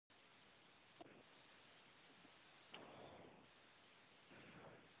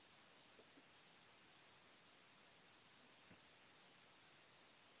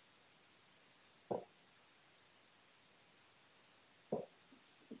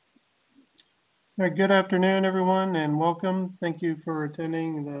All right, good afternoon, everyone, and welcome. Thank you for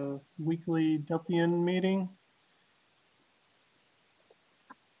attending the weekly Delphian meeting.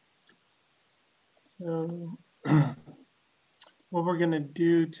 So what we're going to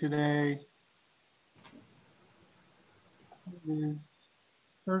do today is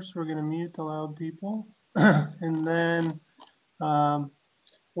first we're going to mute the loud people, and then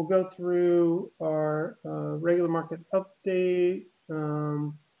we'll go through our regular market update,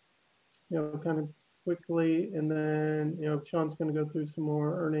 kind of quickly, and then, Shawn's going to go through some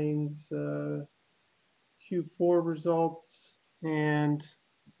more earnings, Q4 results, and,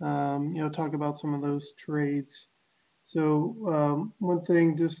 talk about some of those trades. So one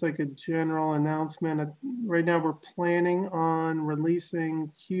thing, just like a general announcement, right now we're planning on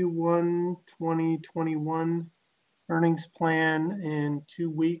releasing Q1 2021 earnings plan in 2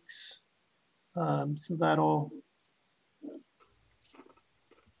 weeks. So that'll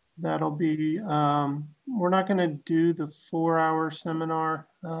be, we're not going to do the 4-hour seminar.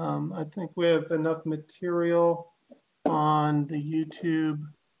 I think we have enough material on the YouTube,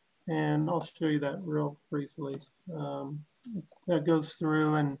 and I'll show you that real briefly. That goes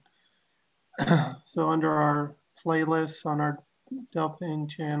through, and so under our playlists on our Delphian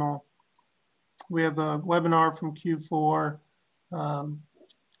channel, we have a webinar from Q4.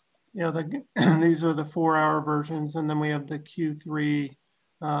 These are the 4-hour versions, and then we have the Q3.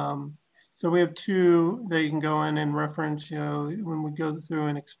 So we have 2 that you can go in and reference, when we go through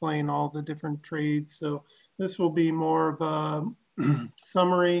and explain all the different trades. So this will be more of a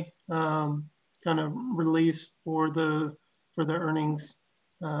summary kind of release for the earnings,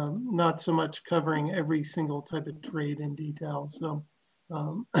 not so much covering every single type of trade in detail. So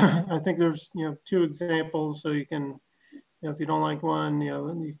I think there's 2 examples, so you can, if you don't like one,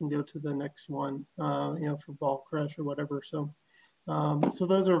 you can go to the next one, for bulk crush or whatever. So so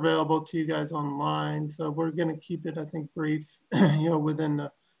those are available to you guys online. So we're going to keep it, I think, brief, within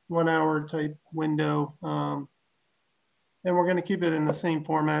the 1-hour type window. And we're going to keep it in the same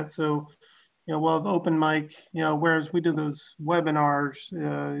format. So, we'll have open mic, whereas we do those webinars,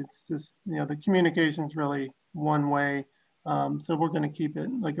 it's just, the communication's really one way. So we're going to keep it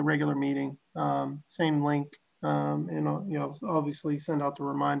like a regular meeting, same link, and, obviously send out the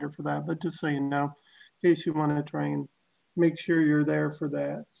reminder for that, but just so you know, in case you want to try and make sure you're there for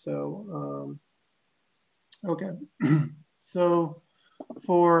that. So, okay. So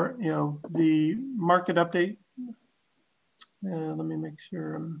for, the market update, let me make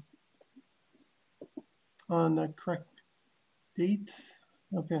sure I'm on the correct date.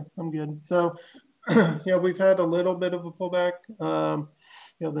 Okay, I'm good. So, we've had a little bit of a pullback. The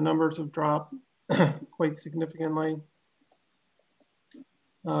numbers have dropped quite significantly.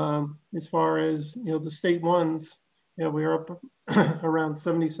 As far as, the state ones, we are up around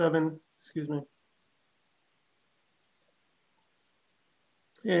 77, excuse me.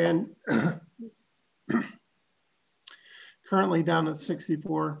 And currently down at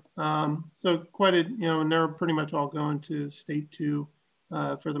 64. So quite a, and they're pretty much all going to state 2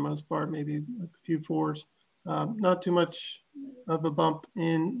 for the most part, maybe a few 4s. Not too much of a bump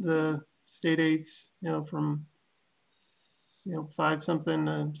in the state 8s, from 5 something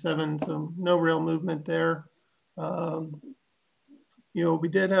to 7. So no real movement there. We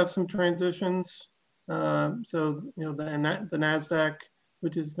did have some transitions. So, the NASDAQ,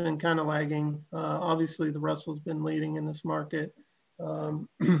 which has been kind of lagging. Obviously, the Russell's been leading in this market. So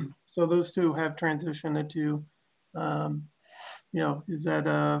those 2 have transitioned into, is that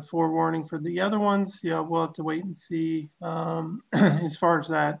a forewarning for the other ones? We'll have to wait and see as far as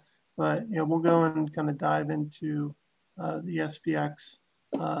that. But, we'll go and kind of dive into the SPX.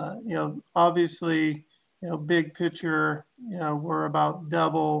 Obviously, big picture, we're about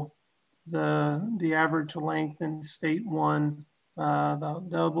double the average length in state 1, about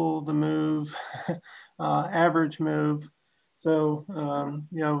double the move, average move. So,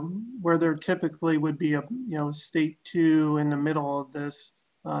 where there typically would be a, state 2 in the middle of this,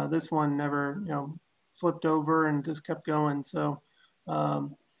 this one never, flipped over and just kept going. So,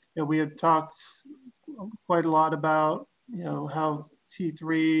 we had talked quite a lot about, how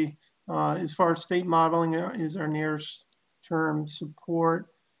T3, as far as state modeling is our nearest term support.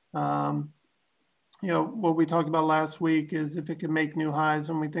 What we talked about last week is if it could make new highs,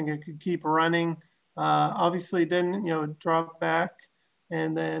 and we think it could keep running. Obviously it didn't, drop back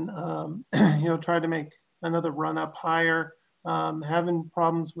and then, try to make another run up higher. Having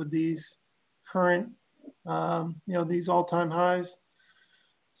problems with these current, these all-time highs.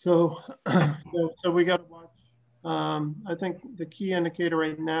 So, so we got to watch. I think the key indicator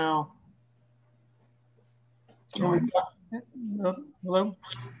right now. Hello?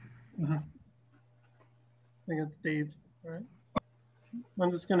 Dave. All right.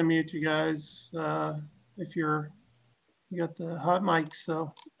 I'm just going to mute you guys if you got the hot mic.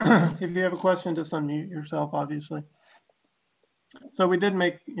 So if you have a question, just unmute yourself, obviously. So we did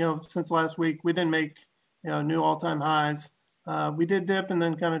make, since last week, we didn't make, new all-time highs. We did dip and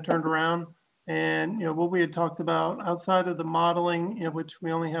then kind of turned around. And, what we had talked about outside of the modeling, which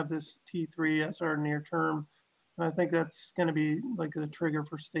we only have this T3 as our near term. And I think that's going to be like the trigger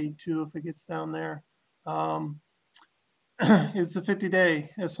for state 2 if it gets down there. Is the 50-day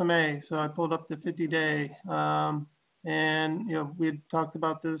SMA. So I pulled up the 50-day. And, we had talked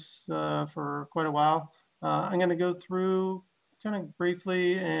about this for quite a while. I'm going to go through kind of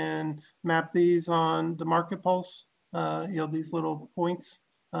briefly and map these on the market pulse, these little points,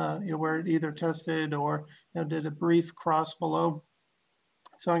 where it either tested or did a brief cross below.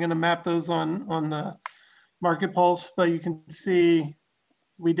 So I'm going to map those on the market pulse, but you can see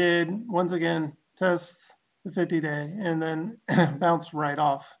we did once again test the 50-day and then bounced right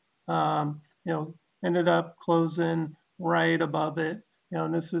off. Ended up closing right above it.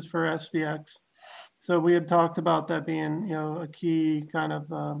 And this is for SPX. So we had talked about that being, a key kind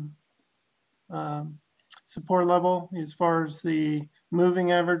of support level as far as the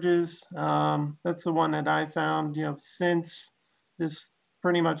moving averages. That's the one that I found, since this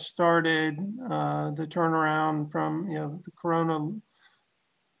pretty much started the turnaround from, the Corona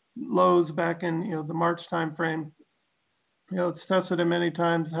lows back in, the March timeframe. It's tested it many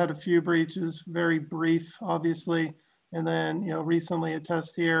times, had a few breaches, very brief, obviously. And then, recently a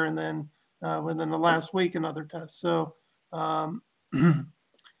test here, and then within the last week, another test. So,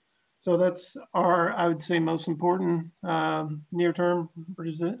 so that's our, I would say, most important near-term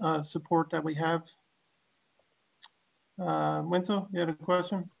support that we have. Winslow, you had a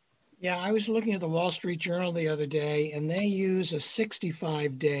question? Yeah, I was looking at the Wall Street Journal the other day, and they use a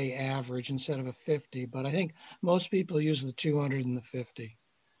 65-day average instead of a 50, but I think most people use the 200 and the 50.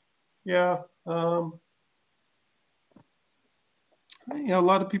 Yeah. A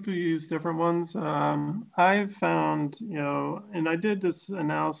lot of people use different ones. I've found, and I did this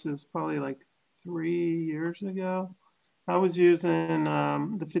analysis probably like 3 years ago. I was using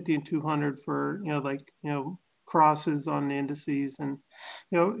the 50 and 200 for, crosses on the indices, and,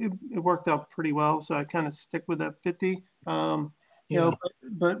 it worked out pretty well. So I kind of stick with that 50.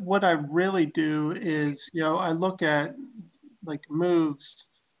 But what I really do is, I look at like moves,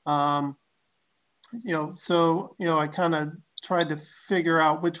 so, I kind of tried to figure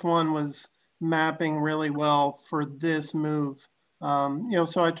out which one was mapping really well for this move.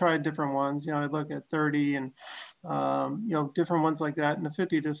 So I tried different ones, I look at 30 and, different ones like that. And the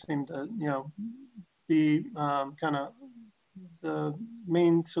 50 just seemed to, be kind of the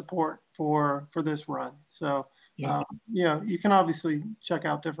main support for this run. So, you can obviously check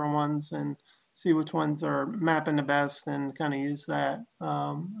out different ones and see which ones are mapping the best and kind of use that.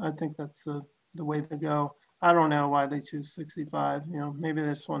 I think that's the way to go. I don't know why they choose 65. Maybe they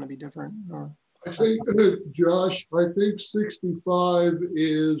just want to be different. Or I think, Josh, I think 65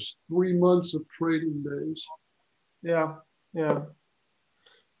 is 3 months of trading days. Yeah.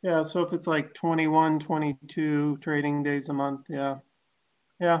 So if it's like 21, 22 trading days a month, yeah.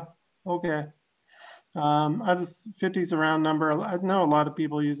 Okay. I just 50 is a round number. I know a lot of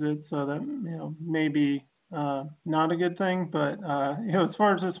people use it, so that maybe not a good thing. But as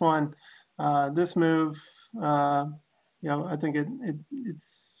far as this one, this move, I think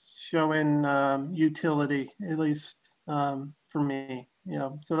it's showing utility, at least for me.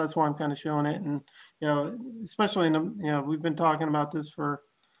 So that's why I'm kind of showing it, and especially in the, we've been talking about this for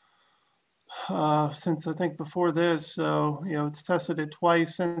since I think before this. So it's tested it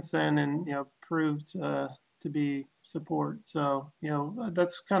twice since then, and proved to be support. So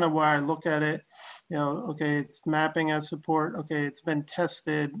that's kind of why I look at it. Okay, it's mapping as support. Okay, it's been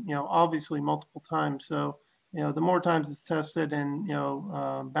tested, obviously multiple times. So the more times it's tested and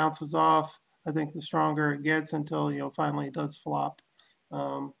bounces off, I think the stronger it gets until finally it does flop.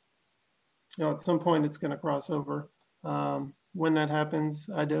 At some point it's going to cross over. When that happens,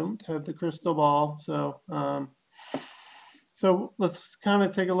 I don't have the crystal ball. So so let's kind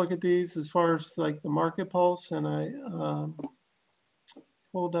of take a look at these as far as like the market pulse, and I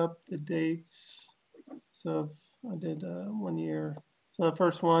pulled up the dates. So I did 1 year. So the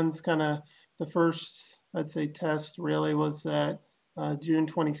first one's kind of the first, I'd say, test really was at June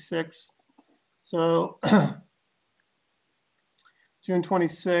 26th. So June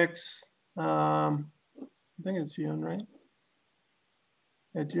 26th, I think it's June, right?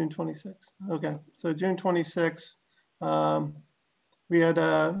 Yeah, June 26th. Okay, so June 26th, we had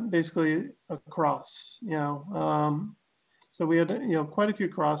basically a cross, So we had, quite a few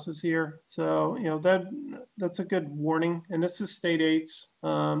crosses here. So, that's a good warning. And this is state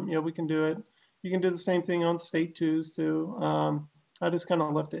 8s. We can do it. You can do the same thing on state 2s too. I just kind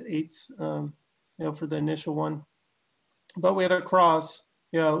of left it 8s, for the initial one. But we had a cross,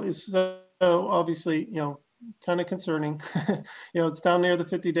 it's so obviously, kind of concerning. It's down near the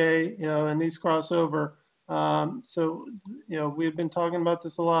 50-day, and these cross over. So, we've been talking about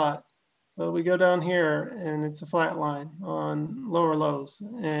this a lot. But we go down here and it's a flat line on lower lows,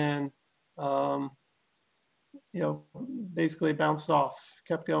 and basically bounced off,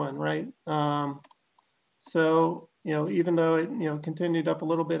 kept going, right? So even though it continued up a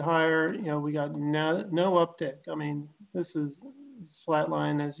little bit higher, we got no uptick. I mean, this is as flat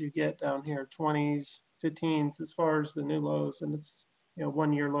line as you get down here, 20s, 15s as far as the new lows, and it's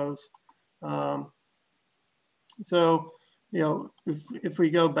 1 year lows. So if we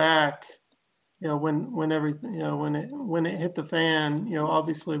go back, when everything, when it hit the fan,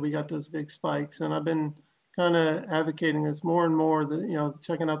 obviously we got those big spikes, and I've been kind of advocating this more and more, that,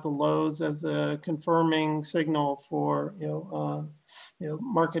 checking out the lows as a confirming signal for,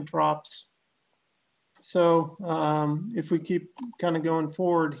 market drops. So if we keep kind of going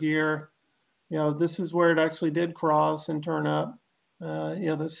forward here, this is where it actually did cross and turn up,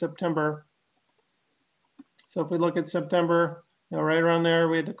 this September. So if we look at September, right around there,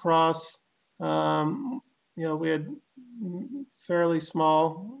 we had to cross. We had fairly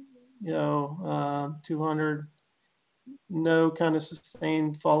small, 200, no kind of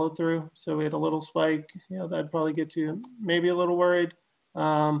sustained follow through. So we had a little spike, that'd probably get you maybe a little worried,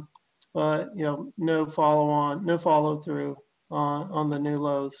 but no follow through on the new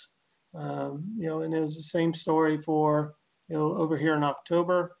lows. And it was the same story for, over here in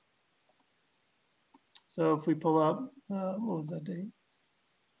October. So if we pull up, what was that date?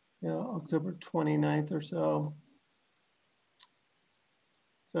 October 29th or so.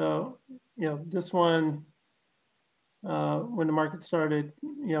 So, this one, when the market started,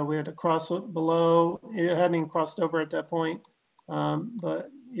 we had to cross it below. It hadn't even crossed over at that point. But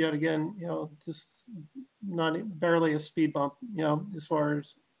yet again, just barely a speed bump, as far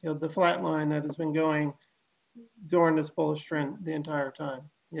as, the flat line that has been going during this bullish trend the entire time,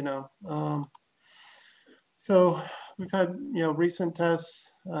 So we've had, recent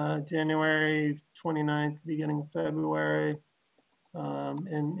tests, January 29th, beginning of February.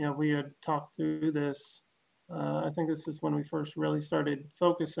 And, we had talked through this. I think this is when we first really started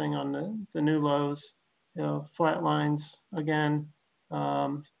focusing on the new lows, flat lines again.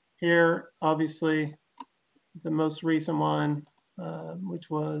 Here, obviously, the most recent one, which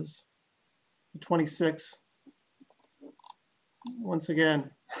was the 26th, once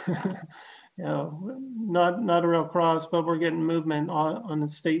again, not a real cross, but we're getting movement on the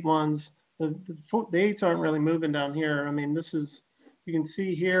state ones. The 8s aren't really moving down here. I mean, this is, you can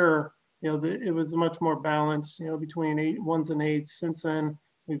see here, it was much more balanced, between 1s and 8s. Since then,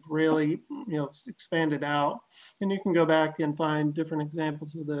 we've really, expanded out. And you can go back and find different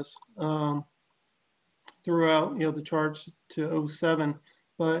examples of this throughout, the charts to 07.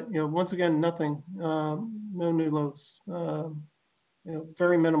 But, once again, nothing, no new lows,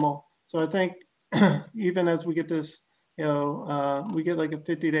 very minimal. So I think even as we get this, we get like a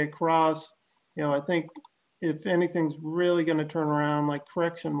 50-day cross, I think if anything's really going to turn around, like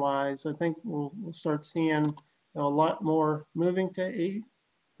correction wise, I think we'll start seeing a lot more moving to 8.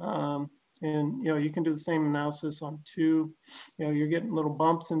 And, you can do the same analysis on 2. You're getting little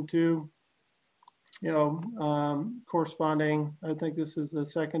bumps in 2, corresponding. I think this is the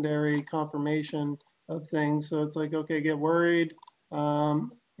secondary confirmation of things. So it's like, okay, get worried.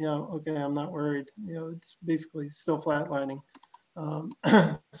 Okay, I'm not worried. It's basically still flatlining.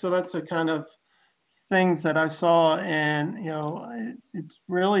 So that's the kind of things that I saw, and it's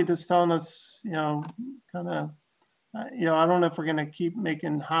really just telling us, kind of, I don't know if we're going to keep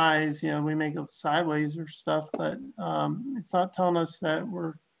making highs. We may go sideways or stuff, but it's not telling us that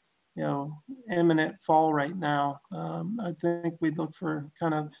we're, imminent fall right now. I think we'd look for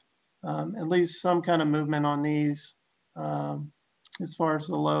kind of at least some kind of movement on these. As far as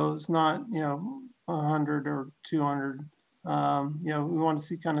the lows, not 100 or 200. We want to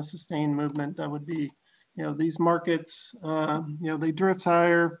see kind of sustained movement. That would be, these markets, they drift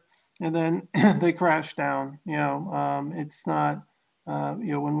higher and then they crash down. It's not,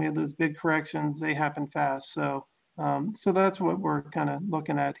 when we have those big corrections, they happen fast. So, so that's what we're kind of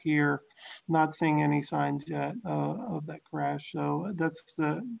looking at here. Not seeing any signs yet of that crash. So that's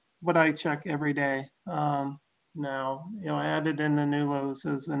what I check every day. Now, I added in the new lows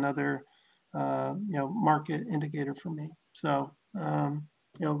as another, market indicator for me. So,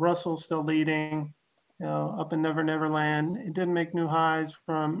 Russell's still leading, up in Never Never Land. It didn't make new highs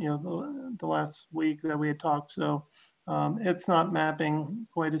from, the last week that we had talked. So it's not mapping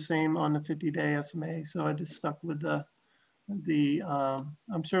quite the same on the 50-day SMA. So I just stuck with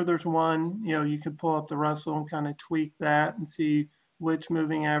I'm sure there's one, you could pull up the Russell and kind of tweak that and see which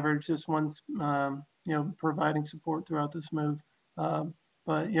moving average this one's, providing support throughout this move.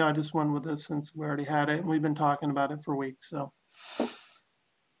 But I just went with this since we already had it and we've been talking about it for weeks. So,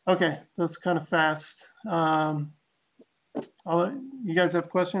 okay, that's kind of fast. You guys have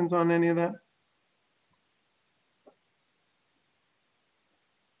questions on any of that?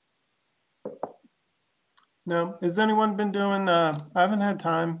 No, has anyone been doing, I haven't had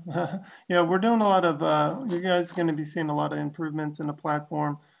time. We're doing a lot of, you guys are going to be seeing a lot of improvements in the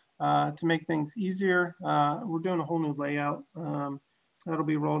platform to make things easier. We're doing a whole new layout that'll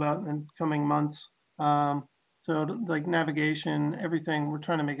be rolled out in coming months. So like navigation, everything, we're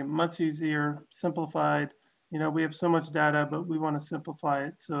trying to make it much easier, simplified. We have so much data, but we want to simplify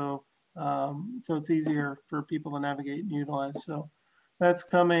it so it's easier for people to navigate and utilize. So that's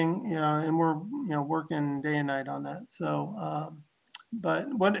coming, and we're working day and night on that. So,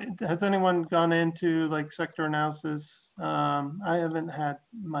 but what has anyone gone into like sector analysis? I haven't had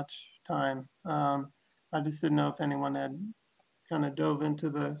much time. I just didn't know if anyone had kind of dove into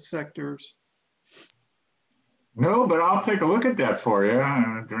the sectors. No, but I'll take a look at that for you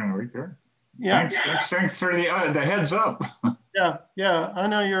during the week there. Yeah. Thanks for the heads up. Yeah. I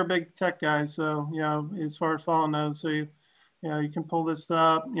know you're a big tech guy, so as far as following those, so you can pull this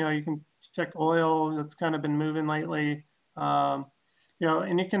up. You can check oil that's kind of been moving lately. And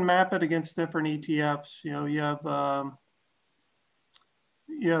you can map it against different ETFs.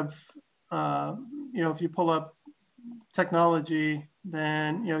 If you pull up technology,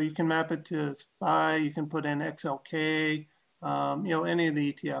 then you can map it to SPY. You can put in XLK. Any of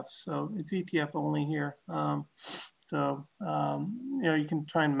the ETFs. So it's ETF only here. You can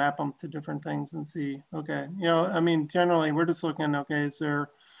try and map them to different things and see, okay, generally we're just looking, okay, is there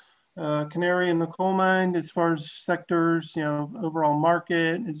a canary in the coal mine as far as sectors, overall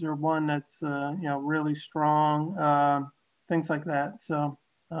market? Is there one that's, really strong? Things like that. So,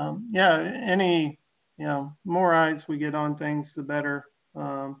 any, more eyes we get on things, the better.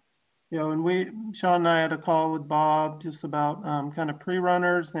 And Shawn and I had a call with Bob just about kind of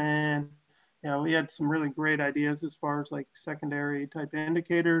pre-runners, and we had some really great ideas as far as like secondary type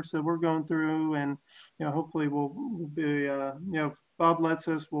indicators that we're going through, and hopefully we'll be if Bob lets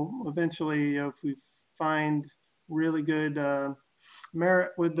us, we'll eventually if we find really good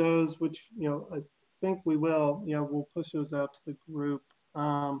merit with those, which I think we will, we'll push those out to the group.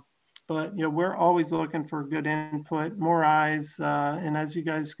 But we're always looking for good input, more eyes, and as you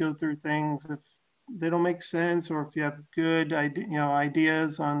guys go through things, if they don't make sense or if you have good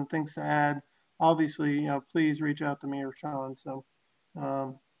ideas on things to add, obviously please reach out to me or Shawn. So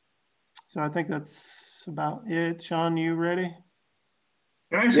so I think that's about it. Shawn, you ready?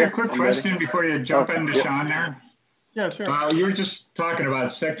 Can I ask you a quick question before you jump into Shawn there? Yeah, sure. You were just talking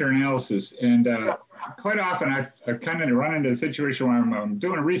about sector analysis, and quite often I've kind of run into a situation where I'm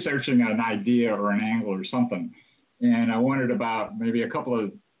doing researching an idea or an angle or something, and I wondered about maybe a couple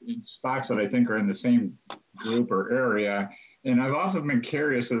of stocks that I think are in the same group or area, and I've often been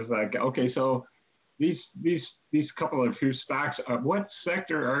curious as like, okay, so these couple of few stocks, what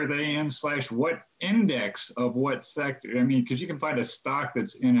sector are they in / what index of what sector? I mean, because you can find a stock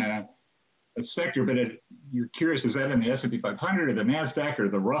that's in a sector, but you're curious, is that in the S&P 500 or the NASDAQ or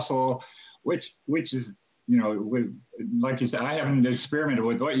the Russell, which is, like you said, I haven't experimented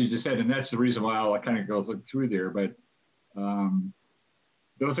with what you just said, and that's the reason why I'll kind of go through there. But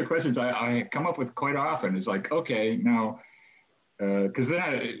those are questions I come up with quite often. It's like, okay, now, because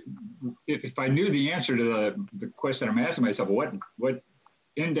then if I knew the answer to the question I'm asking myself, what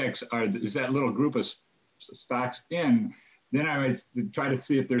index is that little group of stocks in, then I would try to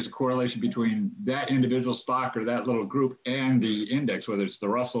see if there's a correlation between that individual stock or that little group and the index, whether it's the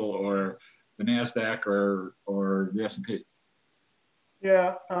Russell or the NASDAQ or the S&P.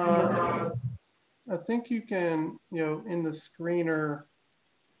 Yeah, I think you can, in the screener,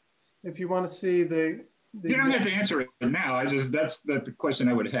 if you want to see you don't have to answer it now. That's the question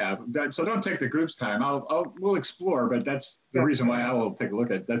I would have. So don't take the group's time. We'll explore, but that's the reason why I will take a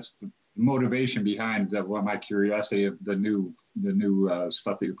look at. That's the motivation behind my curiosity of the new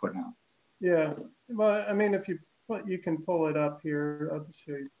stuff that you're putting out. Yeah, well, I mean, if you can pull it up here. I'll just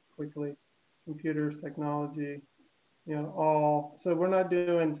show you quickly. Computers, technology, all. So we're not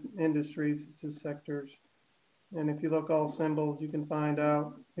doing industries; it's just sectors. And if you look all symbols, you can find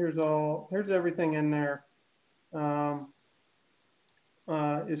out. Here's everything in there.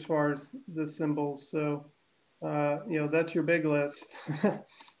 as far as the symbols. So, you know, that's your big list.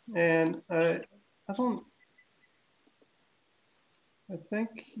 And I think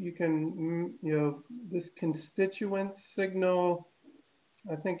you can, you know, this constituent signal,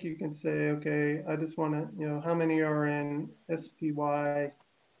 I think you can say, okay, I just want to, you know, how many are in SPY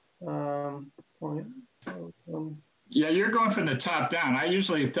point. Yeah, you're going from the top down. I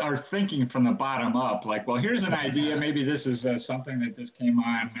usually are thinking from the bottom up, like, well, here's an idea. Maybe this is something that just came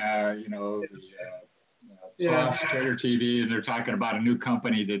on, you know, the Toss Trader TV, and they're talking about a new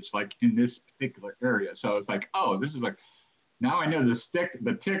company that's like in this particular area. So it's like, oh, this is like, now I know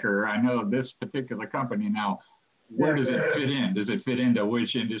the ticker. I know this particular company. Now, where does it fit in? Does it fit into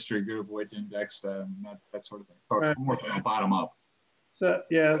which industry group, which index, that sort of thing? More from the bottom up. So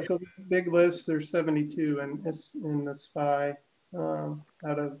yeah, so the big list, there's 72 in the SPY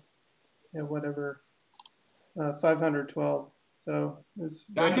out of, you know, whatever 512. So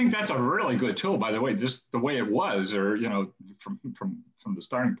I think that's a really good tool, by the way, just the way it was, or you know, from the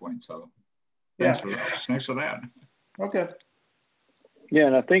starting point. So thanks for that. Thanks for that. Okay. Yeah,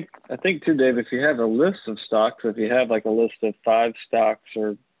 and I think too, Dave, if you have a list of stocks, if you have like a list of 5 stocks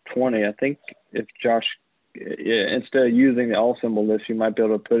or 20, I think if Josh, instead of using the all symbol list, you might be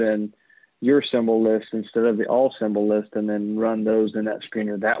able to put in your symbol list instead of the all symbol list, and then run those in that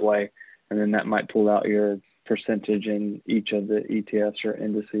screener that way, and then that might pull out your percentage in each of the ETFs or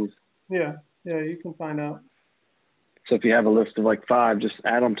indices. Yeah, you can find out. So if you have a list of like 5, just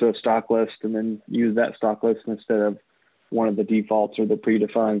add them to a stock list and then use that stock list instead of one of the defaults or the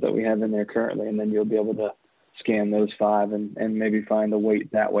predefined that we have in there currently, and then you'll be able to scan those 5 and maybe find a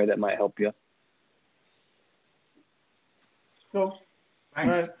weight that way that might help you. Cool.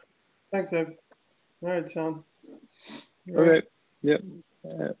 Thanks. All right. Thanks, Dave. All right, Shawn. Okay. Yep.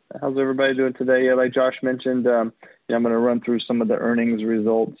 How's everybody doing today? Yeah, like Josh mentioned, I'm going to run through some of the earnings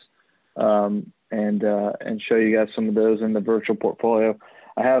results and show you guys some of those in the virtual portfolio.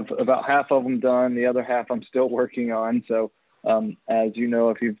 I have about half of them done. The other half I'm still working on. So as you know,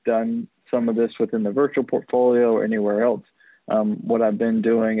 if you've done some of this within the virtual portfolio or anywhere else, what I've been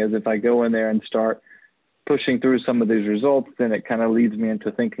doing is if I go in there and start pushing through some of these results, then it kind of leads me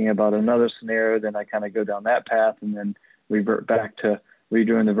into thinking about another scenario. Then I kind of go down that path and then revert back to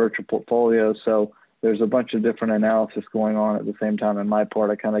redoing the virtual portfolio. So there's a bunch of different analysis going on at the same time. In my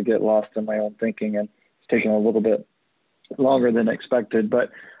part, I kind of get lost in my own thinking, and it's taking a little bit longer than expected. But,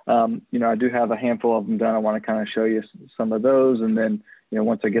 you know, I do have a handful of them done. I want to kind of show you some of those. And then, you know,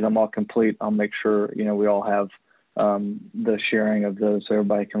 once I get them all complete, I'll make sure, you know, we all have the sharing of those so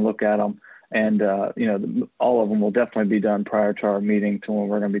everybody can look at them. And, you know, all of them will definitely be done prior to our meeting to when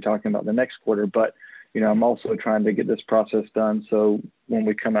we're going to be talking about the next quarter. But, you know, I'm also trying to get this process done so when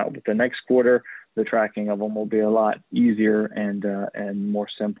we come out with the next quarter, the tracking of them will be a lot easier and more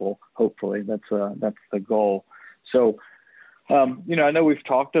simple. Hopefully, that's the goal. So, you know, I know we've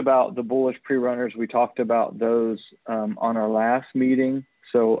talked about the bullish pre-runners. We talked about those on our last meeting.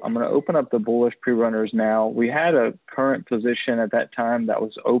 So I'm going to open up the bullish pre-runners now. We had a current position at that time that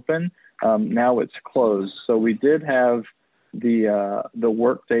was open. Now it's closed. So we did have the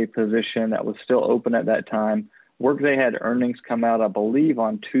workday position that was still open at that time. Workday had earnings come out, I believe,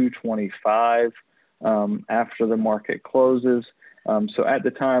 on 2/25 after the market closes. So at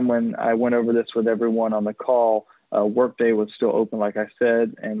the time when I went over this with everyone on the call, Workday was still open, like I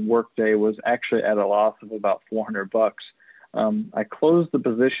said, and Workday was actually at a loss of about $400. I closed the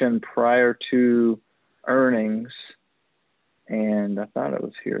position prior to earnings, and I thought it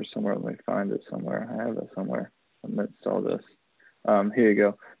was here somewhere. Let me find it somewhere. I have it somewhere. Amidst all this. Here you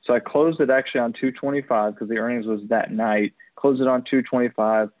go. So I closed it actually on 2/25 because the earnings was that night. Closed it on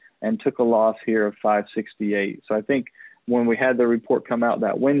 2/25 and took a loss here of 568. So I think when we had the report come out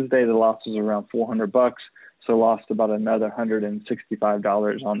that Wednesday, the loss was around $400. So lost about another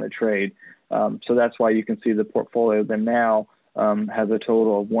 $165 on the trade. So that's why you can see the portfolio then now has a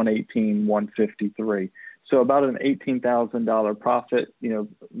total of 118,153. So about an $18,000 profit, you know,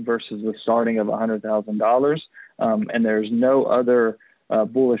 versus the starting of $100,000. And there's no other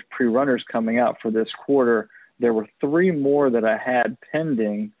bullish pre-runners coming out for this quarter. There were 3 more that I had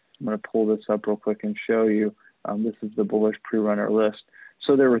pending. I'm going to pull this up real quick and show you. This is the bullish pre-runner list.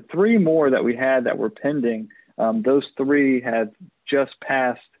 So there were 3 more that we had that were pending. Those 3 had just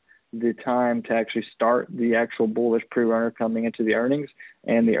passed the time to actually start the actual bullish pre-runner coming into the earnings,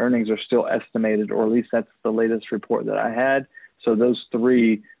 and the earnings are still estimated, or at least that's the latest report that I had. So those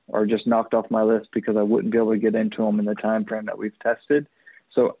 3 are just knocked off my list because I wouldn't be able to get into them in the time frame that we've tested.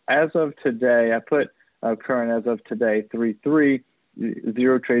 So as of today, I put current as of today 3/3,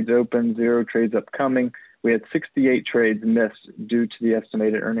 0 trades open, 0 trades upcoming. we had 68 trades missed due to the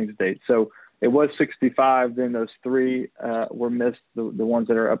estimated earnings date. So it was 65, then those 3 were missed, the ones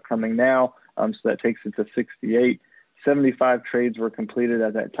that are upcoming now. So that takes it to 68. 75 trades were completed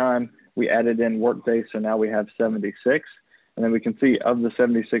at that time. We added in workday, so now we have 76. And then we can see of the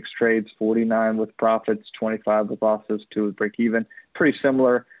 76 trades, 49 with profits, 25 with losses, 2 with break even. Pretty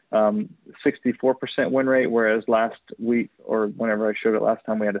similar, 64% win rate, whereas last week or whenever I showed it last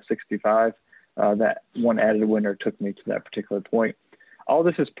time, we had a 65. That one added winner took me to that particular point. All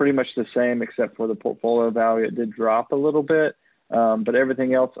this is pretty much the same except for the portfolio value. It did drop a little bit, but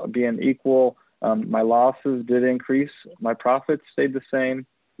everything else being equal, my losses did increase. My profits stayed the same.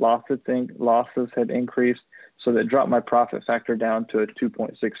 Losses had increased. So that dropped my profit factor down to a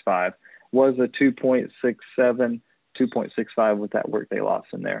 2.65. Was a 2.67, 2.65 with that workday loss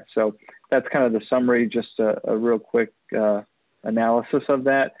in there. So that's kind of the summary, just a real quick analysis of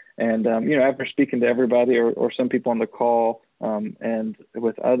that. And, after speaking to everybody or some people on the call and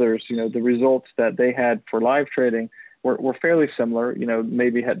with others, the results that they had for live trading were fairly similar.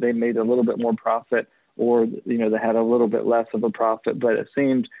 Maybe they made a little bit more profit or, they had a little bit less of a profit, but it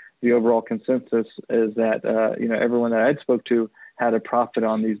seemed the overall consensus is that, everyone that I'd spoke to had a profit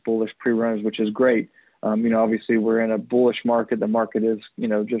on these bullish pre-runners, which is great. Obviously we're in a bullish market. The market is,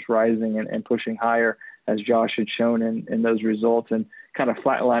 just rising and pushing higher, as Josh had shown in those results, and kind of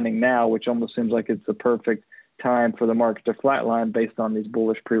flatlining now, which almost seems like it's the perfect time for the market to flatline based on these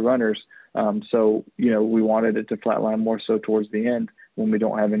bullish pre-runners. So, we wanted it to flatline more so towards the end when we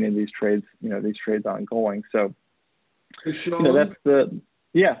don't have any of these trades, these trades ongoing. So, Hey, Shawn, that's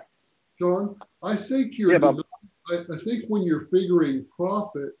yeah. Shawn, I think I think when you're figuring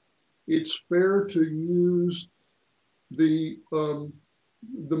profit, it's fair to use the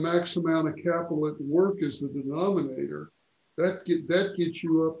max amount of capital at work as the denominator. That gets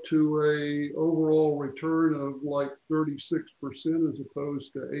you up to a overall return of like 36% as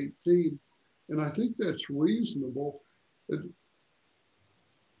opposed to 18, and I think that's reasonable.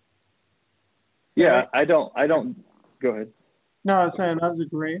 Yeah, I don't. Go ahead. No, I was saying I was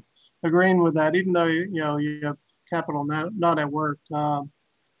agreeing with that. Even though you have capital not at work, the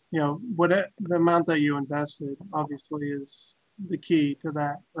amount that you invested obviously is the key to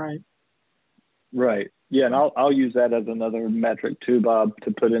that, right? Right. Yeah, and I'll use that as another metric too, Bob,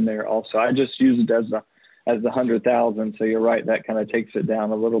 to put in there also. I just use it as the 100,000. So you're right, that kind of takes it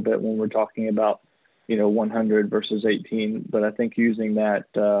down a little bit when we're talking about 100 versus 18. But I think using that,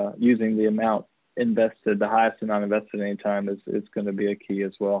 using the amount invested, the highest amount invested at any time is going to be a key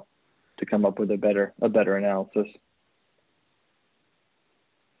as well to come up with a better analysis.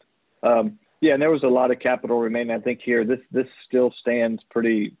 Yeah, and there was a lot of capital remaining. I think here this still stands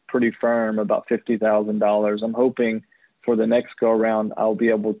pretty firm, about $50,000. I'm hoping for the next go around I'll be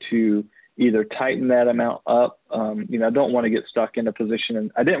able to either tighten that amount up. I don't want to get stuck in a position,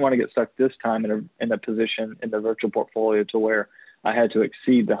 and I didn't want to get stuck this time in a position in the virtual portfolio to where I had to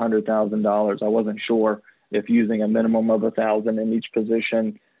exceed the $100,000. I wasn't sure if using a minimum of 1,000 in each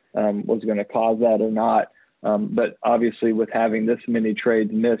position was going to cause that or not. But obviously with having this many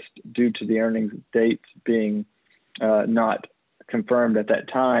trades missed due to the earnings dates being not confirmed at that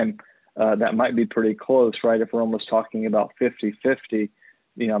time, that might be pretty close, right? If we're almost talking about 50-50,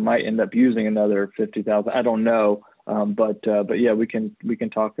 I might end up using another 50,000. I don't know. But yeah, we can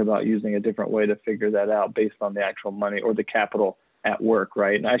talk about using a different way to figure that out based on the actual money or the capital at work,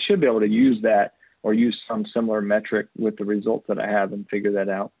 right? And I should be able to use that or use some similar metric with the results that I have and figure that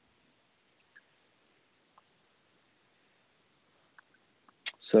out.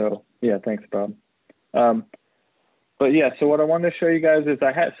 So yeah, thanks, Bob. But yeah, so what I wanted to show you guys is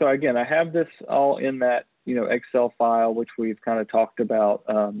I have this all in that, Excel file, which we've kind of talked about,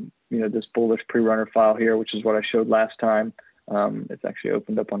 this bullish pre-runner file here, which is what I showed last time. It's actually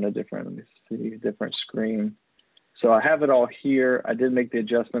opened up on a different screen. So I have it all here. I did make the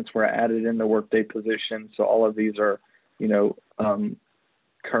adjustments where I added in the workday position. So all of these are,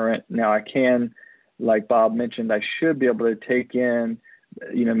 current. Now I can, like Bob mentioned, I should be able to take in,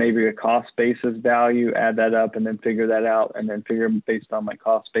 maybe a cost basis value, add that up and then figure that out and then figure based on my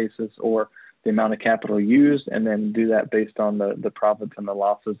cost basis or the amount of capital used and then do that based on the profits and the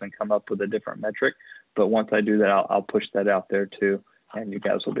losses and come up with a different metric. But once I do that, I'll push that out there too. And you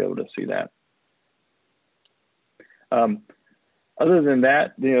guys will be able to see that. Other than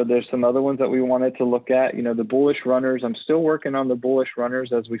that, there's some other ones that we wanted to look at. The bullish runners, I'm still working on the bullish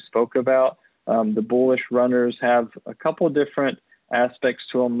runners as we spoke about. The bullish runners have a couple different aspects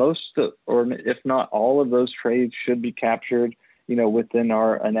to them. Most, or if not all of those trades should be captured, within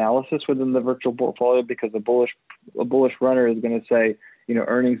our analysis within the virtual portfolio, because a bullish runner is going to say,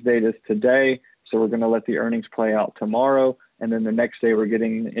 earnings date is today. So we're going to let the earnings play out tomorrow. And then the next day we're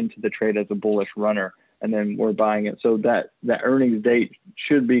getting into the trade as a bullish runner, and then we're buying it. So that earnings date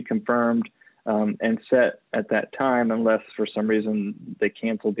should be confirmed and set at that time, unless for some reason they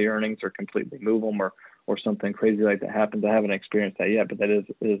cancel the earnings or completely move them or something crazy like that happens. I haven't experienced that yet, but that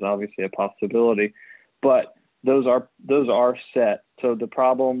is obviously a possibility. But those are set. So the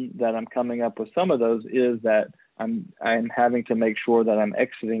problem that I'm coming up with some of those is that I'm having to make sure that I'm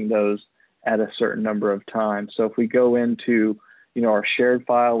exiting those at a certain number of times. So if we go into, our shared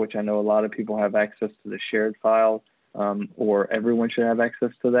file, which I know a lot of people have access to the shared file, or everyone should have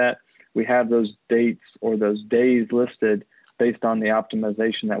access to that, we have those dates or those days listed based on the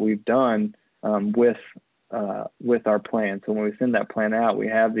optimization that we've done with our plan. So when we send that plan out, we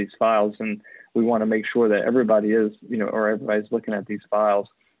have these files, and we want to make sure that everybody is, or everybody's looking at these files.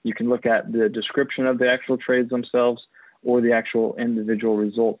 You can look at the description of the actual trades themselves or the actual individual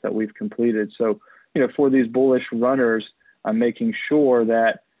results that we've completed. So, for these bullish runners, I'm making sure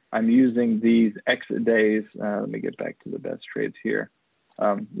that I'm using these exit days. Let me get back to the best trades here.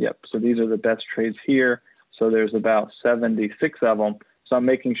 Yep, so these are the best trades here. So there's about 76 of them. So I'm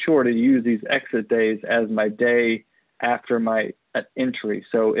making sure to use these exit days as my day after my entry.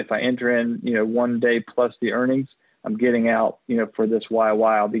 So if I enter in, 1 day plus the earnings, I'm getting out, for this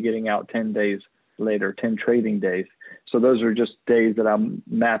YY, I'll be getting out 10 days later, 10 trading days. So those are just days that I'm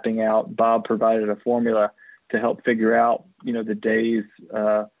mapping out. Bob provided a formula to help figure out, the days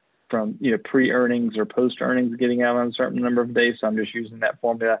from, pre-earnings or post-earnings getting out on a certain number of days. So I'm just using that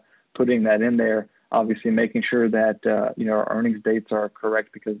formula, putting that in there, obviously making sure that, our earnings dates are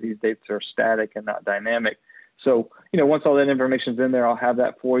correct, because these dates are static and not dynamic. So, once all that information is in there, I'll have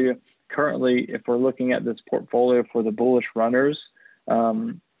that for you. Currently, if we're looking at this portfolio for the bullish runners,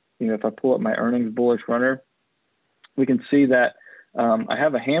 if I pull up my earnings bullish runner, we can see that I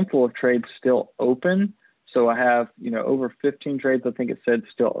have a handful of trades still open. So I have, over 15 trades, I think it said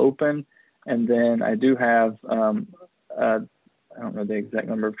still open. And then I do have, I don't know the exact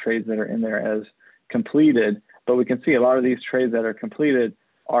number of trades that are in there as completed, but we can see a lot of these trades that are completed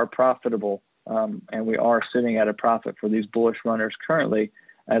are profitable. And we are sitting at a profit for these bullish runners currently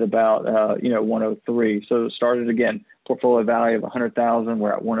at about, 103. So it started again, portfolio value of 100,000.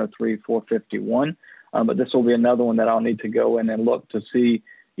 We're at 103,451. But this will be another one that I'll need to go in and look to see,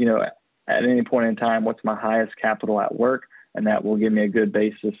 at any point in time, what's my highest capital at work. And that will give me a good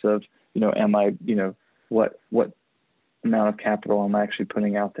basis of, am I, what amount of capital I'm actually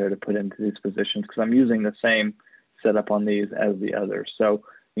putting out there to put into these positions, because I'm using the same setup on these as the others. So,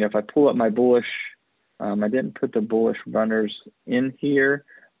 if I pull up my bullish, I didn't put the bullish runners in here,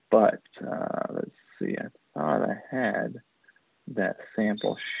 but let's see, I thought I had that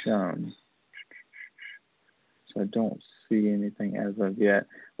sample shown. So I don't see anything as of yet.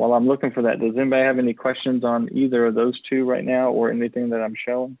 While I'm looking for that, does anybody have any questions on either of those two right now, or anything that I'm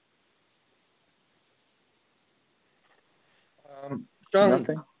showing? Shawn,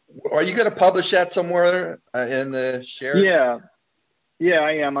 Nothing? are you going to publish that somewhere in the share? Yeah,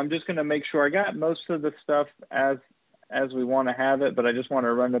 I am. I'm just going to make sure I got most of the stuff as we want to have it, but I just want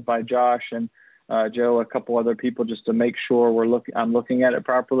to run it by Josh and Joe, a couple other people, just to make sure I'm looking at it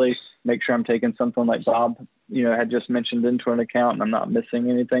properly, make sure I'm taking something like Bob, had just mentioned into an account, and I'm not missing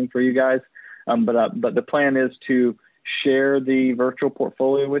anything for you guys. But the plan is to share the virtual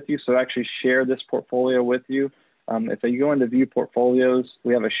portfolio with you. So actually share this portfolio with you. If you go into view portfolios,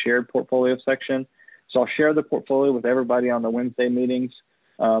 we have a shared portfolio section. So I'll share the portfolio with everybody on the Wednesday meetings.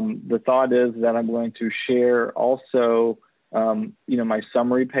 The thought is that I'm going to share also, my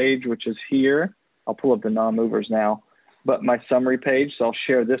summary page, which is here. I'll pull up the non-movers now, but my summary page. So I'll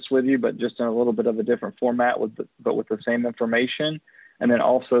share this with you, but just in a little bit of a different format, but with the same information. And then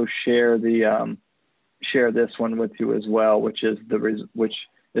also share share this one with you as well, which is the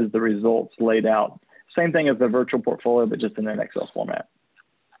results laid out. Same thing as the virtual portfolio, but just in an Excel format.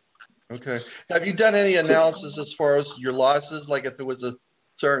 Okay. Have you done any analysis as far as your losses, like if it was a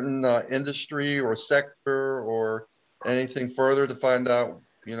certain industry or sector or anything further to find out,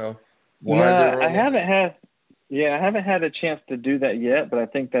 why they were? I haven't had a chance to do that yet, but I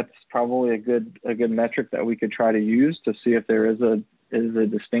think that's probably a good metric that we could try to use to see if there is a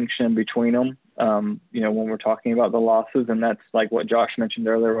distinction between them. When we're talking about the losses, and that's like what Josh mentioned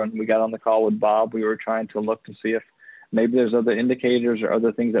earlier when we got on the call with Bob. We were trying to look to see if maybe there's other indicators or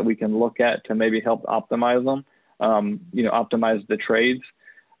other things that we can look at to maybe help optimize them, optimize the trades.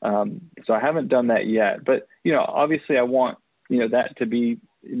 So I haven't done that yet, but, obviously I want, that to be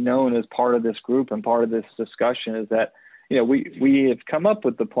known as part of this group and part of this discussion is that, we have come up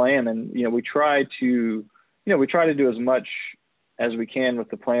with the plan, and, we try to do as much as we can with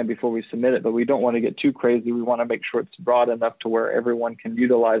the plan before we submit it, but we don't want to get too crazy. We want to make sure it's broad enough to where everyone can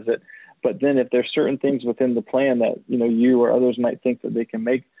utilize it. But then if there's certain things within the plan that, you know, you or others might think that they can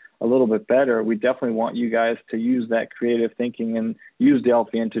make a little bit better, we definitely want you guys to use that creative thinking and use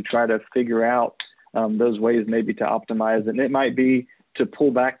Delphian to try to figure out those ways maybe to optimize. And it might be to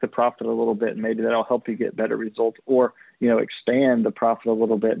pull back the profit a little bit, and maybe that'll help you get better results, or, you know, expand the profit a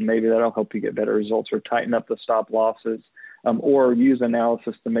little bit, and maybe that'll help you get better results, or tighten up the stop losses, or use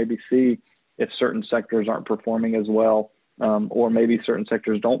analysis to maybe see if certain sectors aren't performing as well, or maybe certain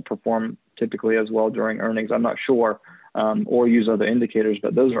sectors don't perform typically as well during earnings. I'm not sure, or use other indicators,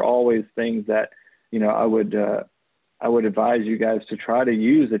 but those are always things that, you know, I would advise you guys to try to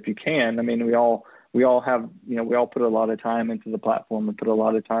use if you can. I mean, we all have, you know, we all put a lot of time into the platform and put a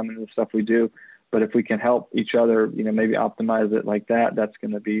lot of time into the stuff we do. But if we can help each other, you know, maybe optimize it like that, that's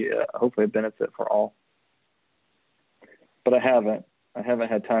going to be hopefully a benefit for all. But I haven't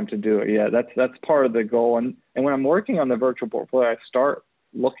had time to do it yet. That's part of the goal. And when I'm working on the virtual portfolio, I start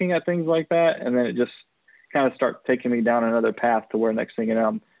looking at things like that, and then it just kind of starts taking me down another path to where next thing you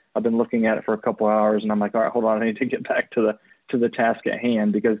know, I've been looking at it for a couple of hours, and I'm like, all right, hold on, I need to get back to the task at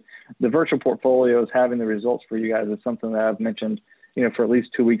hand, because the virtual portfolios, having the results for you guys, is something that I've mentioned, you know, for at least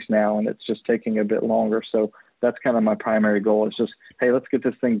 2 weeks now, and it's just taking a bit longer. So that's kind of my primary goal. It's just, hey, let's get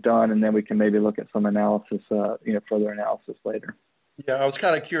this thing done, and then we can maybe look at some analysis, you know, further analysis later. Yeah, I was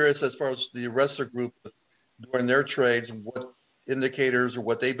kind of curious as far as the rest of the group during their trades, what indicators or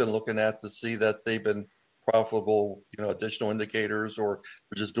what they've been looking at to see that they've been profitable, you know, additional indicators, or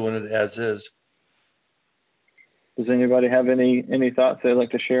they're just doing it as is. Does anybody have any thoughts they'd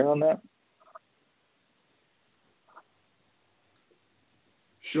like to share on that?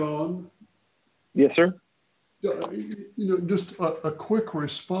 Shawn? Yes, sir. You know, just a quick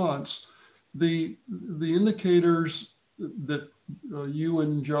response. The indicators that you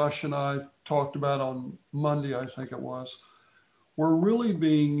and Josh and I talked about on Monday, I think it was, were really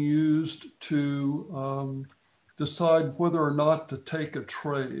being used to decide whether or not to take a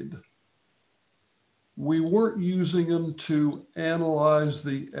trade. We weren't using them to analyze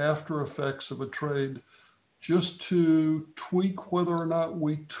the after effects of a trade, just to tweak whether or not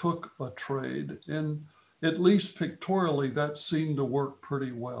we took a trade. And at least pictorially, that seemed to work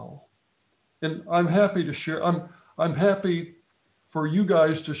pretty well. And I'm happy to share. I'm happy for you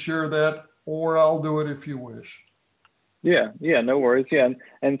guys to share that, or I'll do it if you wish. Yeah, no worries. Yeah,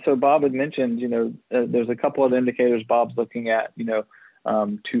 and so Bob had mentioned, you know, there's a couple of indicators Bob's looking at, you know,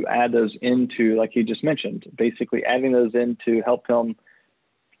 to add those into, like he just mentioned, basically adding those in to help him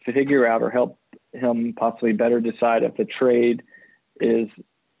figure out, or help him possibly better decide if the trade is,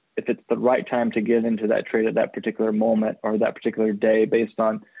 if it's the right time to get into that trade at that particular moment or that particular day, based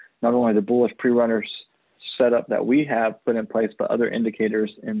on not only the bullish pre-runners setup that we have put in place, but other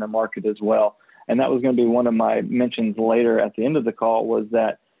indicators in the market as well. And that was going to be one of my mentions later at the end of the call, was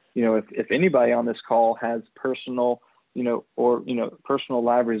that, you know, if anybody on this call has personal, you know, or, you know, personal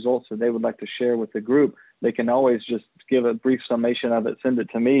live results that they would like to share with the group, they can always just give a brief summation of it, send it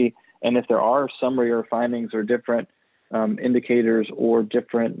to me. And if there are summary or findings or different indicators or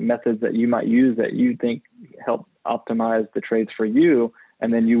different methods that you might use that you think help optimize the trades for you,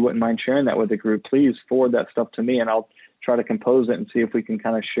 and then you wouldn't mind sharing that with the group, please forward that stuff to me, and I'll try to compose it and see if we can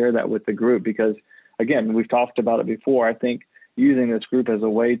kind of share that with the group. Because again, we've talked about it before. I think using this group as a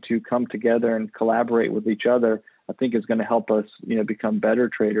way to come together and collaborate with each other, I think is going to help us, you know, become better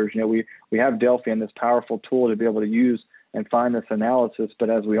traders. You know, we have Delphian, this powerful tool to be able to use and find this analysis. But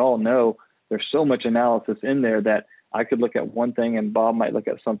as we all know, there's so much analysis in there that I could look at one thing and Bob might look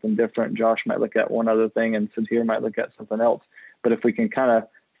at something different. Josh might look at one other thing, and Sudhir might look at something else. But if we can kind of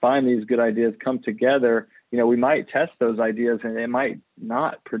find these good ideas come together, you know, we might test those ideas and it might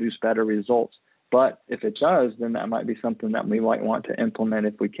not produce better results. But if it does, then that might be something that we might want to implement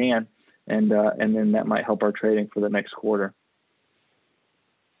if we can. And then that might help our trading for the next quarter.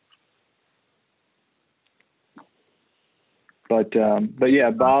 But yeah,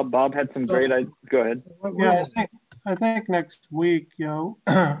 Bob had some great ideas. Go ahead. Yeah, I think next week, you know,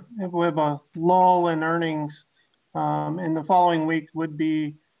 if we have a lull in earnings, and the following week would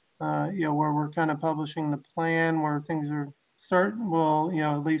be, you know, where we're kind of publishing the plan, where things are will, you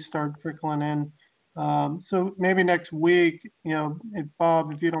know, at least start trickling in. So maybe next week, you know, if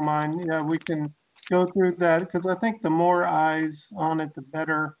Bob, if you don't mind, yeah, we can go through that, because I think the more eyes on it, the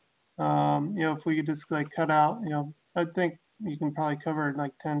better. You know, if we could just like cut out, you know, I think you can probably cover it in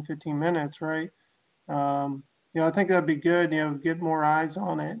like 10, 15 minutes, right? You know, I think that'd be good, you know, get more eyes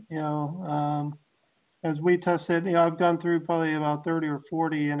on it, you know. As we tested, you know, I've gone through probably about 30 or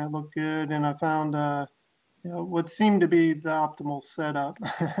 40 and it looked good. And I found, what seemed to be the optimal setup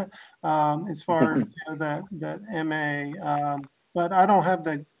as far as that MA. But I don't have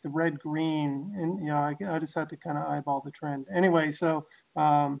the red green, and I just had to kind of eyeball the trend anyway. So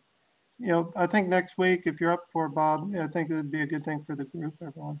I think next week, if you're up for it, Bob, I think it would be a good thing for the group.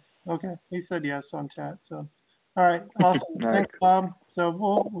 Everyone, okay? He said yes on chat. So, all right, awesome. Thanks, Bob. So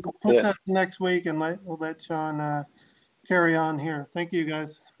we'll push that next week, and we'll let Shawn carry on here. Thank you,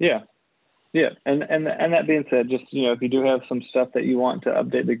 guys. Yeah. And that being said, just if you do have some stuff that you want to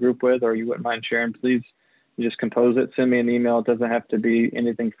update the group with, or you wouldn't mind sharing, please just compose it. Send me an email. It doesn't have to be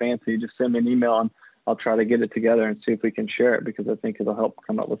anything fancy. Just send me an email, and I'll try to get it together and see if we can share it, because I think it'll help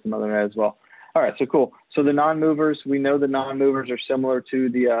come up with some other as well. All right, so cool. So the non-movers, we know the non-movers are similar to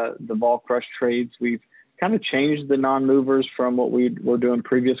the vol crush trades. We've kind of changed the non-movers from what we were doing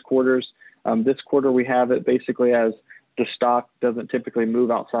previous quarters. This quarter, we have it basically as the stock doesn't typically move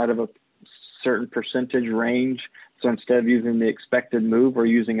outside of a certain percentage range. So instead of using the expected move, we're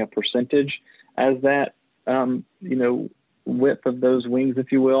using a percentage as that, width of those wings,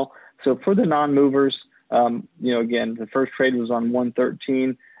 if you will. So for the non-movers, again, the first trade was on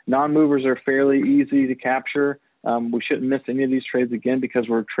 113. Non-movers are fairly easy to capture. We shouldn't miss any of these trades again, because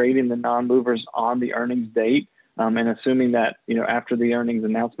we're trading the non-movers on the earnings date, and assuming that, after the earnings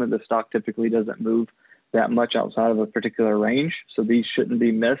announcement, the stock typically doesn't move that much outside of a particular range. So these shouldn't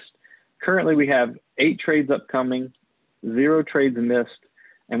be missed. Currently, we have 8 trades upcoming, 0 trades missed,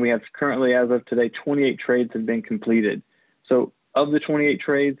 and we have currently, as of today, 28 trades have been completed. So of the 28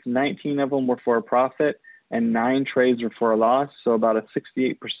 trades, 19 of them were for a profit and 9 trades were for a loss, so about a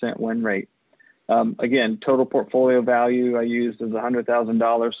 68% win rate. Again, total portfolio value I used is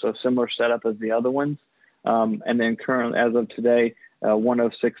 $100,000, so similar setup as the other ones. And then currently, as of today,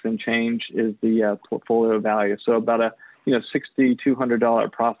 106 and change is the portfolio value. So about a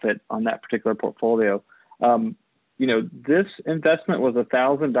 $6,200 profit on that particular portfolio. This investment was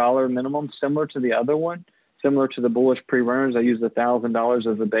 $1,000 minimum, similar to the other one, similar to the bullish pre-runners. I used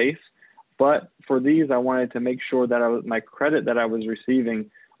 $1,000 as a base, but for these, I wanted to make sure that my credit that I was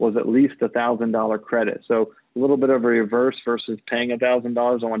receiving was at least $1,000 credit. So a little bit of a reverse versus paying $1,000.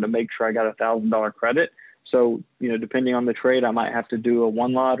 I wanted to make sure I got $1,000 credit. So, depending on the trade, I might have to do a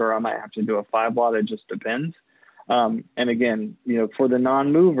 1 lot or I might have to do a 5 lot. It just depends. And again, for the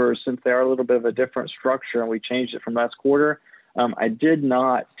non-movers, since they are a little bit of a different structure and we changed it from last quarter, I did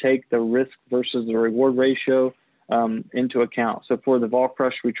not take the risk versus the reward ratio into account. So for the vol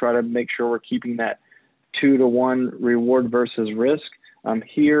crush, we try to make sure we're keeping that 2-to-1 reward versus risk.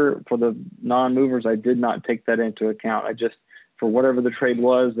 Here for the non-movers, I did not take that into account. I just, for whatever the trade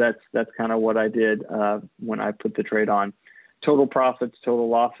was, that's kind of what I did when I put the trade on. Total profits, total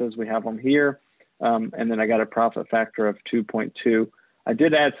losses, we have them here. And then I got a profit factor of 2.2. I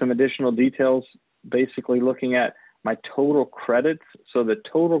did add some additional details, basically looking at my total credits. So the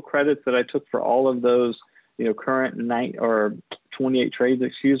total credits that I took for all of those, current 28 trades,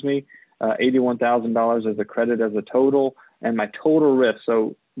 $81,000 as a credit as a total, and my total risk.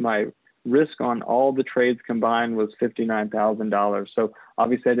 So my risk on all the trades combined was $59,000. So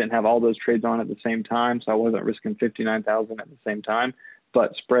obviously I didn't have all those trades on at the same time, so I wasn't risking $59,000 at the same time,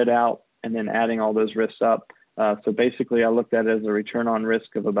 but spread out and then adding all those risks up. So basically I looked at it as a return on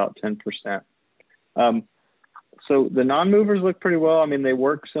risk of about 10%. So the non-movers look pretty well. I mean, they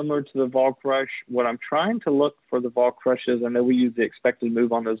work similar to the vol crush. What I'm trying to look for the vol crush is, I know we use the expected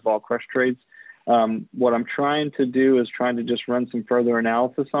move on those vol crush trades. What I'm trying to do is trying to just run some further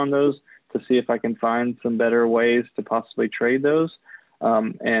analysis on those to see if I can find some better ways to possibly trade those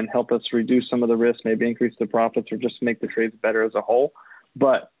and help us reduce some of the risk, maybe increase the profits or just make the trades better as a whole.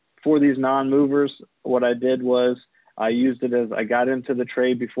 But for these non-movers, what I did was I used it as I got into the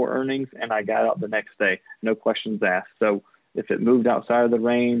trade before earnings and I got out the next day, no questions asked. So if it moved outside of the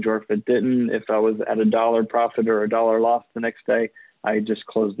range or if it didn't, if I was at $1 profit or $1 loss the next day, I just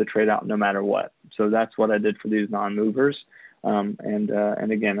closed the trade out no matter what. So that's what I did for these non-movers. And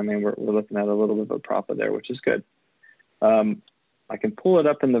again, I mean, we're looking at a little bit of a profit there, which is good. I can pull it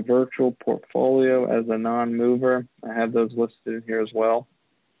up in the virtual portfolio as a non-mover. I have those listed in here as well.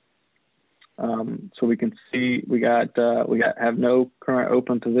 So we can see we have no current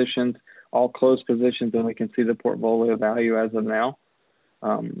open positions, all closed positions, and we can see the portfolio value as of now.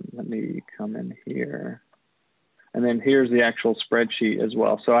 Let me come in here. And then here's the actual spreadsheet as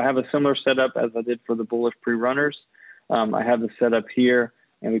well. So I have a similar setup as I did for the bullish pre-runners. I have the setup here,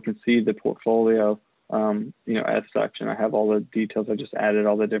 and we can see the portfolio, as such. And I have all the details. I just added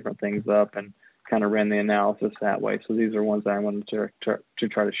all the different things up and kind of ran the analysis that way. So these are ones that I wanted to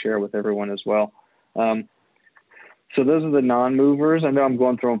try to share with everyone as well. So those are the non-movers. I know I'm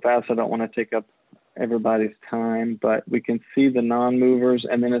going through them fast. I don't want to take up everybody's time, but we can see the non-movers.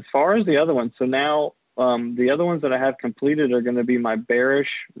 And then as far as the other ones, so now the other ones that I have completed are going to be my bearish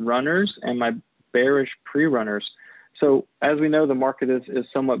runners and my bearish pre-runners. So as we know, the market is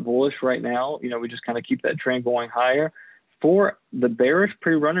somewhat bullish right now. You know, we just kind of keep that trend going higher. For the bearish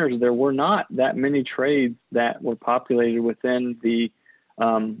pre-runners, there were not that many trades that were populated within the,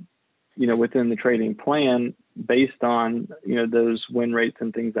 within the trading plan based on, those win rates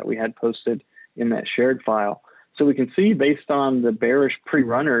and things that we had posted in that shared file. So we can see based on the bearish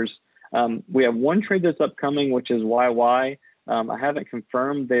pre-runners, we have one trade that's upcoming, which is YY. I haven't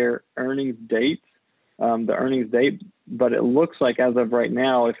confirmed their earnings dates, but it looks like as of right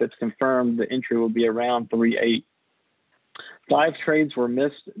now, if it's confirmed, the entry will be around 3.8. 5 trades were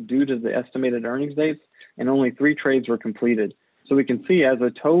missed due to the estimated earnings dates, and only 3 trades were completed. So we can see as a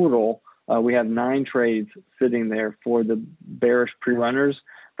total, we have 9 trades sitting there for the bearish pre-runners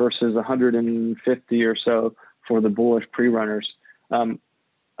versus 150 or so for the bullish pre-runners.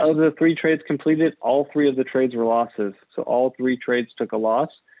 Of the 3 trades completed, all 3 of the trades were losses. So all 3 trades took a loss.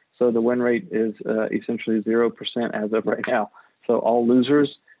 So the win rate is essentially 0% as of right now. So all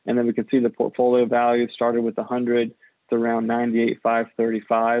losers. And then we can see the portfolio value started with 100 to around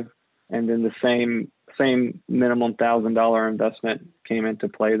 98,535. And then the same minimum $1,000 investment came into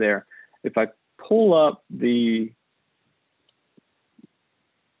play there. If I pull up the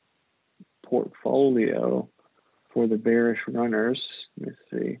portfolio for the bearish runners, let me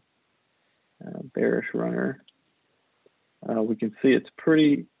see, bearish runner, we can see it's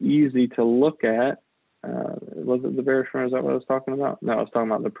pretty easy to look at. Was it the bearish runners? Is that what I was talking about? No, I was talking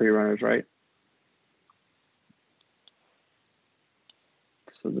about the pre-runners, right?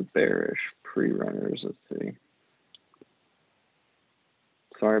 So the bearish pre-runners, let's see.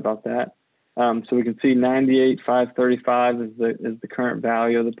 Sorry about that. So we can see 98,535 is the current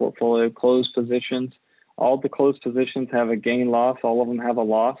value of the portfolio. Closed positions. All the closed positions have a gain loss. All of them have a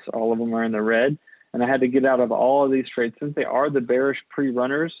loss. All of them are in the red. And I had to get out of all of these trades. Since they are the bearish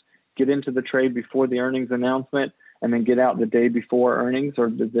pre-runners, get into the trade before the earnings announcement and then get out the day before earnings or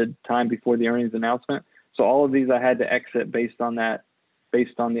the time before the earnings announcement. So all of these I had to exit based on that,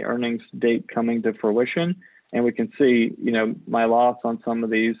 based on the earnings date coming to fruition. And we can see, my loss on some of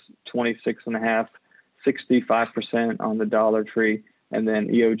these 26.5, 65% on the Dollar Tree, and then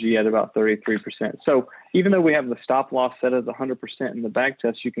EOG at about 33%. So even though we have the stop loss set as 100% in the back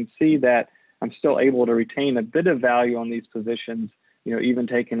test, you can see that I'm still able to retain a bit of value on these positions, even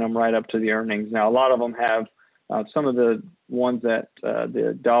taking them right up to the earnings. Now, a lot of them have some of the ones that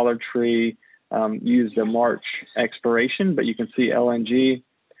the Dollar Tree used a March expiration, but you can see LNG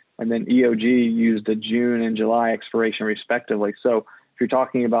and then EOG used a June and July expiration respectively. So if you're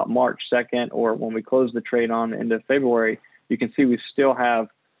talking about March 2nd or when we close the trade on the end of February, you can see we still have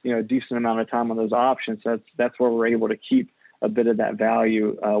a decent amount of time on those options. So that's where we're able to keep a bit of that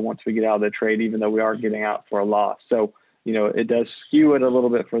value once we get out of the trade, even though we are getting out for a loss. So it does skew it a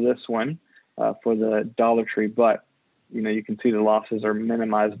little bit for this one, for the Dollar Tree, but you can see the losses are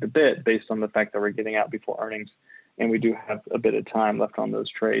minimized a bit based on the fact that we're getting out before earnings, and we do have a bit of time left on those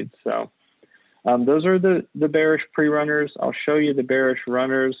trades. So those are the bearish pre-runners. I'll show you the bearish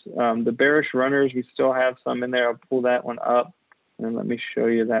runners. The bearish runners, we still have some in there. I'll pull that one up, and let me show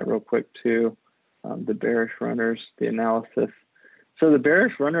you that real quick too. The bearish runners, the analysis. So the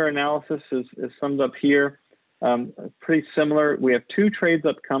bearish runner analysis is summed up here. Pretty similar. We have 2 trades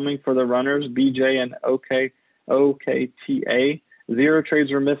upcoming for the runners, BJ and OKTA. 0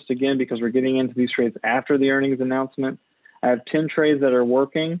 trades were missed again because we're getting into these trades after the earnings announcement. I have 10 trades that are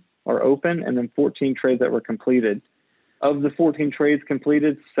working or open, and then 14 trades that were completed. Of the 14 trades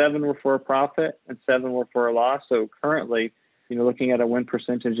completed, 7 were for a profit and 7 were for a loss. So currently, looking at a win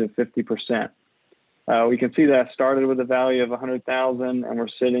percentage of 50%. We can see that I started with a value of 100,000 and we're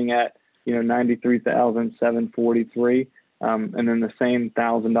sitting at 93,743, and then the same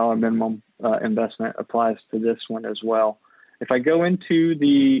 $1,000 minimum investment applies to this one as well. If I go into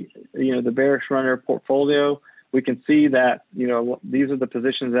the the bearish runner portfolio, we can see that these are the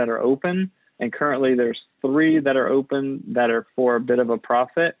positions that are open, and currently there's 3 that are open that are for a bit of a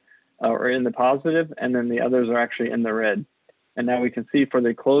profit or in the positive, and then the others are actually in the red. And now we can see for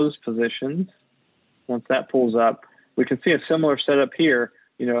the closed positions, once that pulls up, we can see a similar setup here.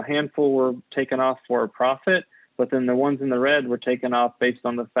 A handful were taken off for a profit, but then the ones in the red were taken off based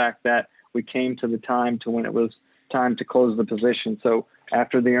on the fact that we came to the time to when it was time to close the position. So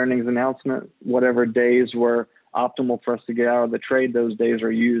after the earnings announcement, whatever days were optimal for us to get out of the trade, those days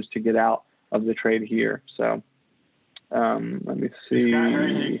are used to get out of the trade here. So let me see.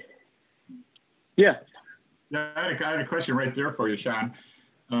 Scott, yeah. I had a question right there for you, Shawn.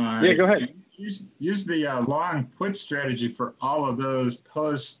 Yeah, go ahead. Use the long put strategy for all of those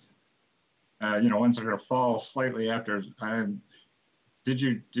post, ones that are going to fall slightly after. Did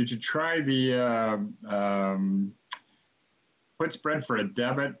you try the put spread for a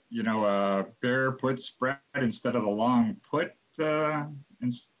debit? A bear put spread instead of a long put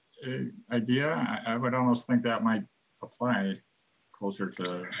idea. I would almost think that might apply closer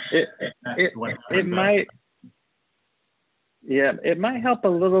to it might. Yeah, it might help a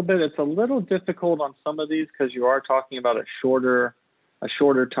little bit. It's a little difficult on some of these because you are talking about a shorter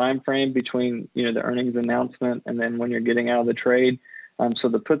time frame between the earnings announcement and then when you're getting out of the trade. So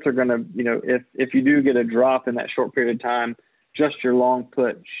the puts are going to, if you do get a drop in that short period of time, just your long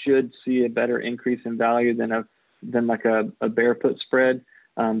put should see a better increase in value than like a bear put spread.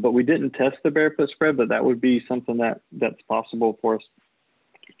 But we didn't test the bear put spread, but that would be something that's possible for us.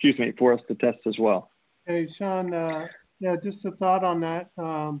 For us to test as well. Hey, Shawn. Yeah, just a thought on that.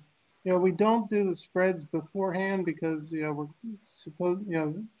 We don't do the spreads beforehand because we're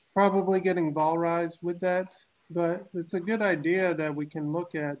probably getting valorized with that. But it's a good idea that we can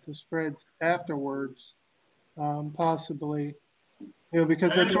look at the spreads afterwards, possibly.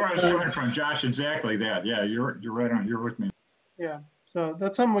 Because that's where I was coming from, Josh. Exactly that. Yeah, you're right on. You're with me. Yeah. So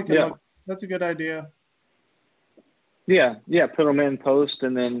that's something we can look. That's a good idea. Yeah, put them in post,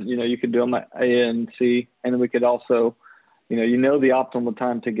 and then you could do them at A and C, and then we could also, the optimal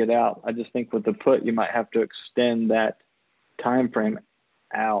time to get out. I just think with the put, you might have to extend that time frame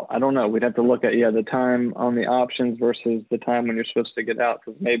out. I don't know. We'd have to look at the time on the options versus the time when you're supposed to get out,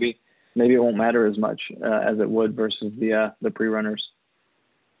 because maybe it won't matter as much as it would versus the pre-runners.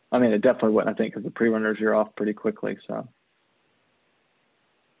 I mean, it definitely wouldn't, I think, because the pre-runners you're off pretty quickly. So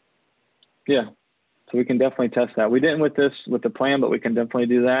yeah. So we can definitely test that. We didn't with the plan, but we can definitely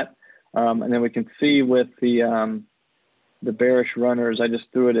do that. And then we can see with the bearish runners, I just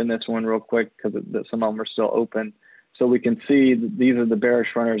threw it in this one real quick because some of them are still open. So we can see these are the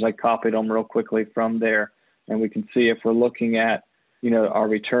bearish runners. I copied them real quickly from there. And we can see if we're looking at, our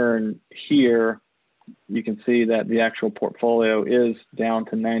return here, you can see that the actual portfolio is down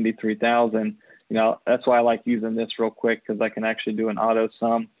to 93,000. That's why I like using this real quick, because I can actually do an auto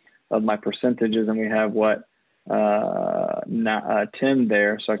sum of my percentages, and we have 10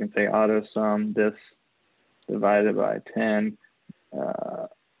 there, so I can say auto sum this divided by 10.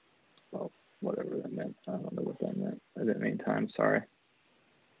 Whatever that meant, I don't know what that meant. I didn't mean time, sorry.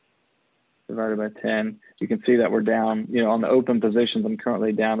 Divided by 10. You can see that we're down, on the open positions, I'm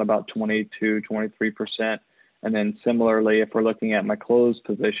currently down about 22, 23%. And then similarly, if we're looking at my closed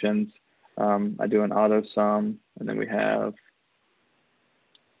positions, I do an auto sum, and then we have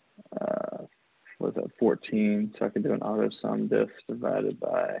 14, so I can do an auto sum this divided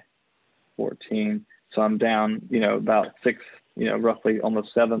by 14. So I'm down, about 6, roughly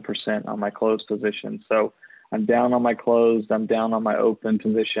almost 7% on my closed position. So I'm down on my closed, I'm down on my open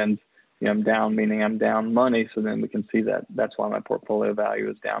positions. I'm down, meaning I'm down money. So then we can see that that's why my portfolio value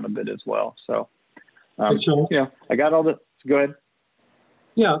is down a bit as well. So, I got all this. Go ahead.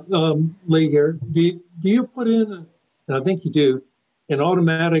 Yeah, Lee here. Do you put in, and I think you do, an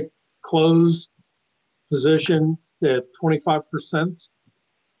automatic close position at 25%?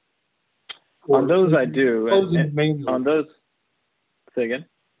 On those, I do. Closing manually. On those, say again.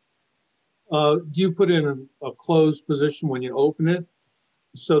 Do you put in a closed position when you open it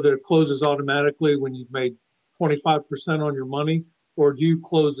so that it closes automatically when you've made 25% on your money, or do you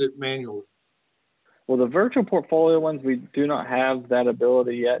close it manually? Well, the virtual portfolio ones, we do not have that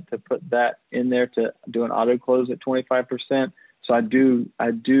ability yet to put that in there to do an auto close at 25%. So I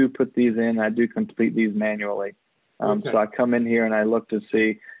do put these in. I do complete these manually. So I come in here and I look to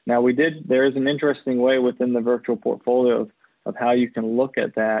see. Now there is an interesting way within the virtual portfolio of how you can look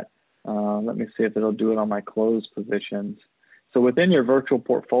at that. Let me see if it'll do it on my closed positions. So within your virtual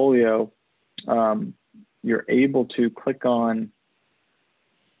portfolio, you're able to click on,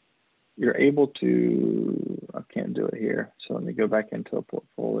 I can't do it here. So let me go back into a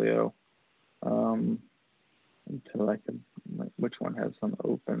portfolio until I can, which one has some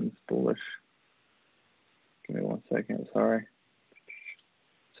opens, bullish? Give me 1 second, sorry.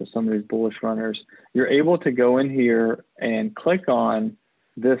 So some of these bullish runners, you're able to go in here and click on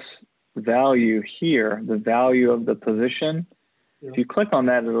this value here, the value of the position. If you click on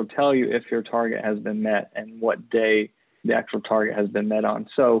that, it'll tell you if your target has been met and what day the actual target has been met on.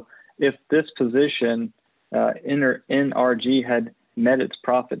 So if this position, NRG, had met its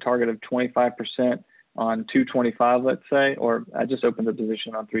profit target of 25% on 225, let's say, or I just opened the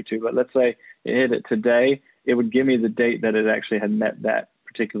position on 3-2, but let's say it hit it today, it would give me the date that it actually had met that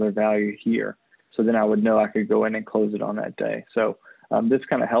particular value here. So then I would know I could go in and close it on that day. So This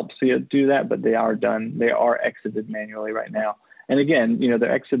kind of helps you do that, but they are done. They are exited manually right now. And again,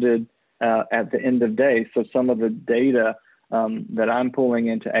 they're exited at the end of day. So some of the data that I'm pulling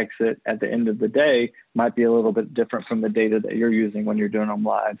into exit at the end of the day might be a little bit different from the data that you're using when you're doing them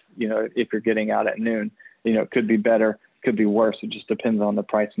live. If you're getting out at noon, it could be better, could be worse. It just depends on the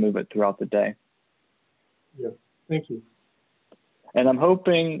price movement throughout the day. Yeah, thank you. And I'm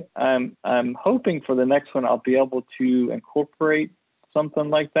hoping for the next one, I'll be able to incorporate something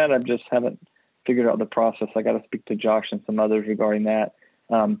like that. I just haven't figured out the process. I got to speak to Josh and some others regarding that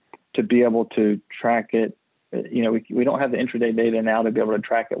to be able to track it. We don't have the intraday data now to be able to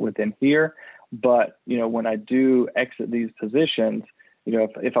track it within here, but when I do exit these positions,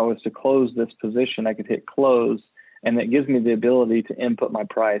 if I was to close this position, I could hit close, and it gives me the ability to input my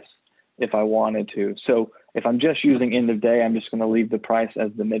price if I wanted to. So if I'm just using end of day, I'm just going to leave the price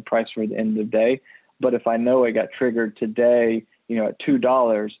as the mid price for the end of day. But if I know I got triggered today, at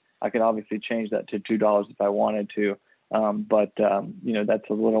 $2, I could obviously change that to $2 if I wanted to. But that's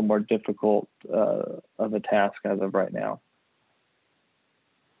a little more difficult of a task as of right now.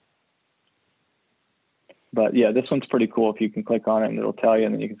 But yeah, this one's pretty cool. If you can click on it and it'll tell you,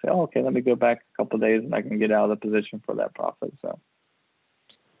 and then you can say, oh, okay, let me go back a couple of days and I can get out of the position for that profit. So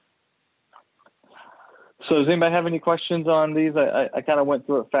does anybody have any questions on these? I kind of went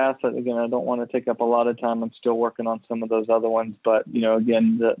through it fast. Again, I don't want to take up a lot of time. I'm still working on some of those other ones. But,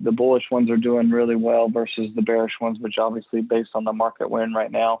 again, the bullish ones are doing really well versus the bearish ones, which obviously based on the market we're in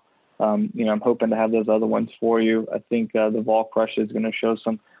right now, I'm hoping to have those other ones for you. I think the vol crush is going to show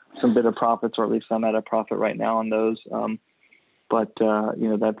some bit of profits, or at least I'm at a profit right now on those. But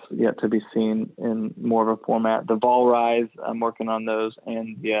that's yet to be seen in more of a format. The vol rise, I'm working on those.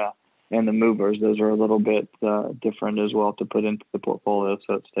 And the movers, those are a little bit different as well to put into the portfolio,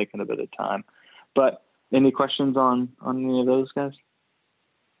 so it's taken a bit of time. But any questions on any of those guys?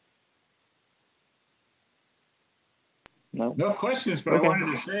 No questions, but okay. I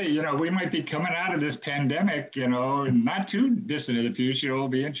wanted to say, we might be coming out of this pandemic, not too distant in the future. It'll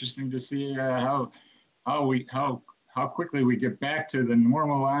be interesting to see how quickly we get back to the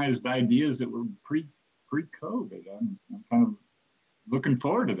normalized ideas that were pre-COVID. I'm kind of looking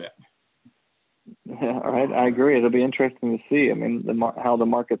forward to that. Yeah, all right. I agree. It'll be interesting to see. I mean, how the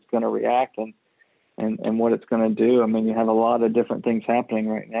market's going to react and what it's going to do. I mean, you have a lot of different things happening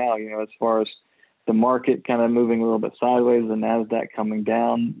right now, as far as the market kind of moving a little bit sideways, the NASDAQ coming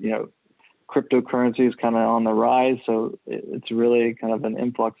down, cryptocurrency is kind of on the rise. So it's really kind of an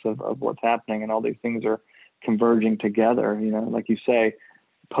influx of what's happening, and all these things are converging together. Like you say,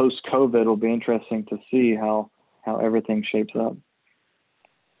 post-COVID will be interesting to see how everything shapes up.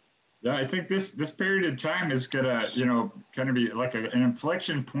 Yeah, I think this period of time is gonna, kind of be like an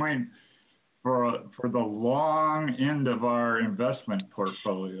inflection point for the long end of our investment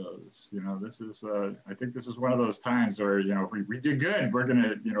portfolios. This is I think this is one of those times where if we do good, we're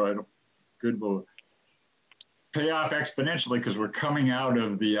gonna good will pay off exponentially because we're coming out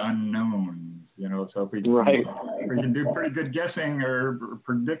of the unknowns. So if we can do pretty good guessing or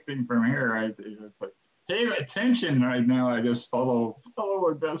predicting from here, it's like, pay attention right now. I just follow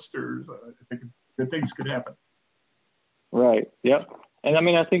investors. I think good things could happen. Right. Yep. And I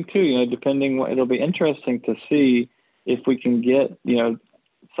mean, I think too, it'll be interesting to see if we can get,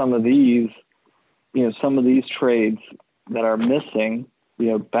 some of these trades that are missing,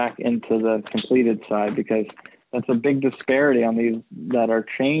 back into the completed side, because that's a big disparity on these that are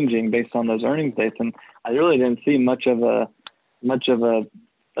changing based on those earnings dates. And I really didn't see much of a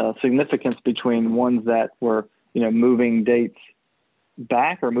significance between ones that were, moving dates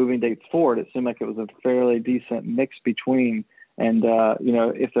back or moving dates forward. It seemed like it was a fairly decent mix between. And,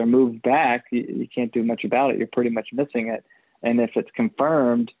 if they're moved back, you can't do much about it. You're pretty much missing it. And if it's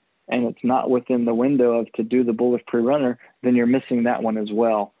confirmed and it's not within the window to do the bullish pre-runner, then you're missing that one as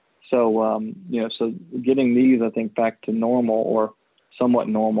well. So, so getting these, I think, back to normal or somewhat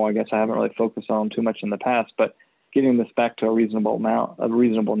normal, I guess I haven't really focused on too much in the past, but getting this back to a reasonable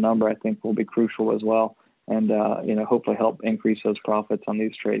number, I think will be crucial as well. And, hopefully help increase those profits on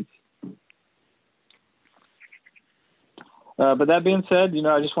these trades. But that being said,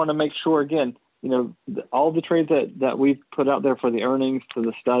 I just want to make sure, again, all the trades that we've put out there for the earnings, for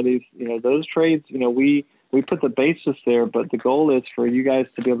the studies, those trades, we put the basis there, but the goal is for you guys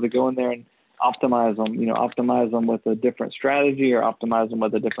to be able to go in there and optimize them, with a different strategy or optimize them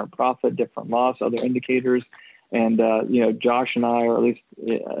with a different profit, different loss, other indicators. And, Josh and I, or at least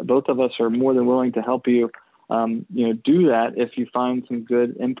both of us, are more than willing to help you, do that if you find some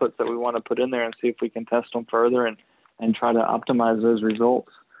good inputs that we want to put in there and see if we can test them further and try to optimize those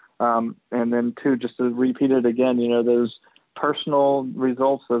results. And then too, just to repeat it again, those personal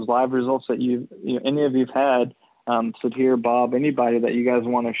results, those live results that any of you've had, Sudhir, Bob, anybody that you guys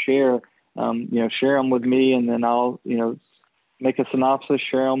want to share, share them with me, and then I'll, make a synopsis,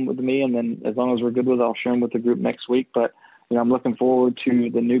 share them with me, and then as long as we're good with it, I'll share them with the group next week. But I'm looking forward to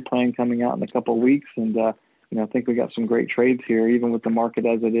the new plan coming out in a couple of weeks, and I think we got some great trades here, even with the market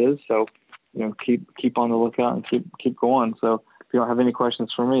as it is. So keep on the lookout and keep going. So if you don't have any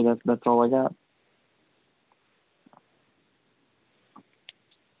questions for me, that's all I got.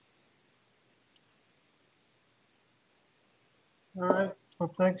 All right.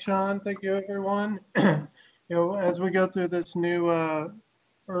 Well, thanks, Shawn. Thank you, everyone. As we go through this new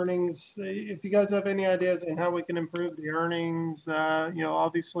earnings, if you guys have any ideas on how we can improve the earnings,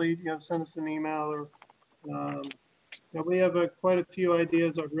 obviously, send us an email or, we have quite a few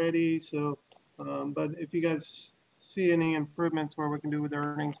ideas already. So, but if you guys see any improvements where we can do with the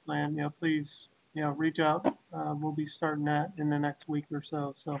earnings plan, please, reach out. We'll be starting that in the next week or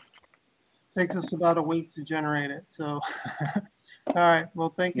so. So it takes us about a week to generate it. So, all right.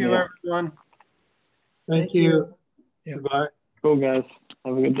 Well, thank you, everyone. Thank you. Yeah. Goodbye. Cool, guys.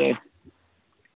 Have a good day.